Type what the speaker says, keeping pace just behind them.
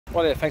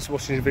Well, yeah, thanks for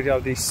watching the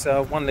video. This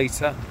 1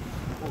 litre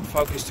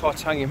Focus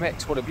Titanium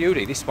X, what a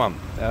beauty, this one.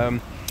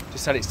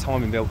 Just had its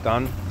timing belt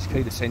done, it's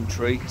keyless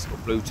entry, it's got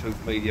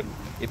Bluetooth medium,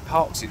 it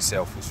parks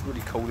itself, it's a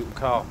really cool little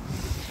car.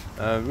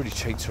 Really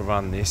cheap to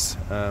run this,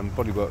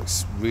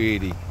 bodywork's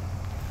really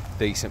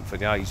decent for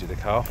the age of the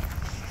car.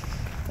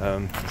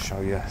 I'll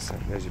show you, so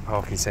there's your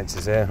parking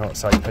sensors there, like I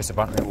say, press a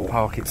button it will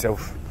park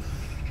itself.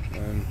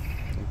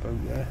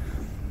 Boot there,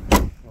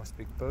 nice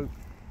big boot.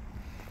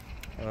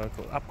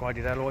 Got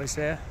upgraded alloys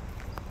there.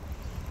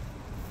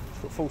 It's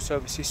got full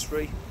service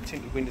history,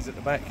 tinted windows at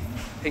the back,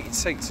 heated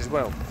seats as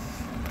well.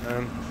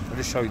 I'll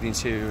just show you the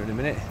interior in a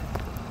minute.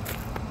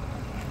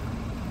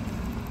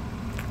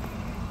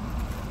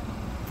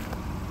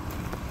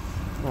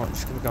 Right,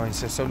 just going to go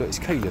inside. So look, it's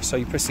keyless, so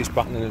you press this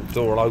button and the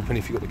door will open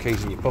if you've got the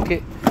keys in your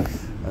pocket.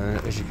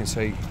 As you can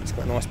see, it's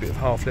got a nice bit of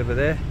half leather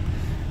there,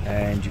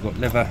 and you've got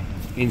leather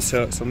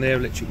inserts on there,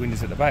 electric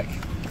windows at the back.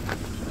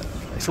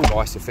 It's all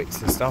ice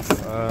effects and stuff,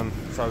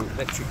 so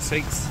electric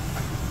seats,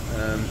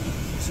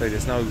 so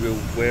there's no real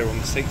wear on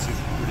the seats, it's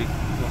really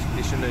nice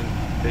condition, and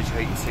there's your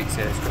heated seats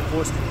there. It's got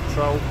voice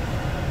control,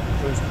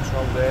 cruise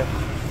control there,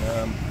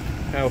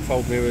 power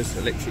fold mirrors,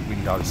 electric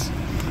windows.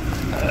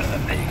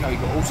 There you go,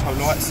 you've got auto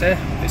lights there,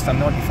 it's done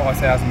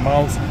 95,000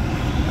 miles,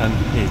 and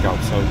here you go,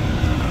 so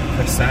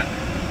press that,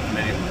 and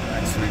then it will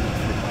actually look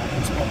for a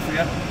parking spot for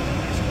you.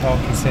 There's your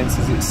parking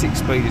sensors, it's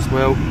 6-speed as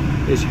well,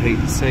 there's your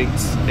heated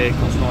seats,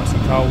 aircon's nice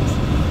and cold.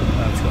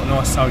 It's got a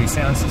nice Sony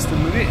sound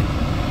system with it. I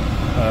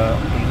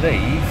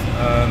believe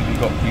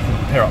you can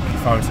pair up your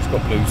phones. It's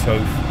got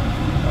Bluetooth.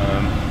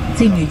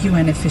 Senior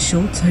UN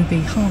official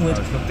Toby Harwood.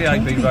 It's got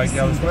DAB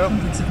radio as well.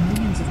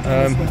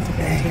 There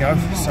you go.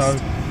 So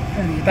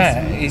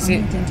that is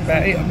it.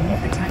 About it.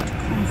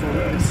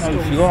 So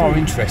if you are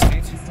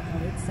interested,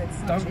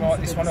 don't write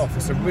this one off.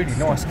 It's a really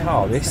nice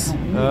car. This.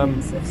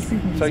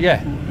 So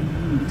yeah,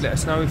 let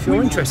us know if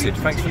you're interested.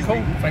 Thanks for the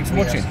call. Thanks for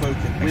watching.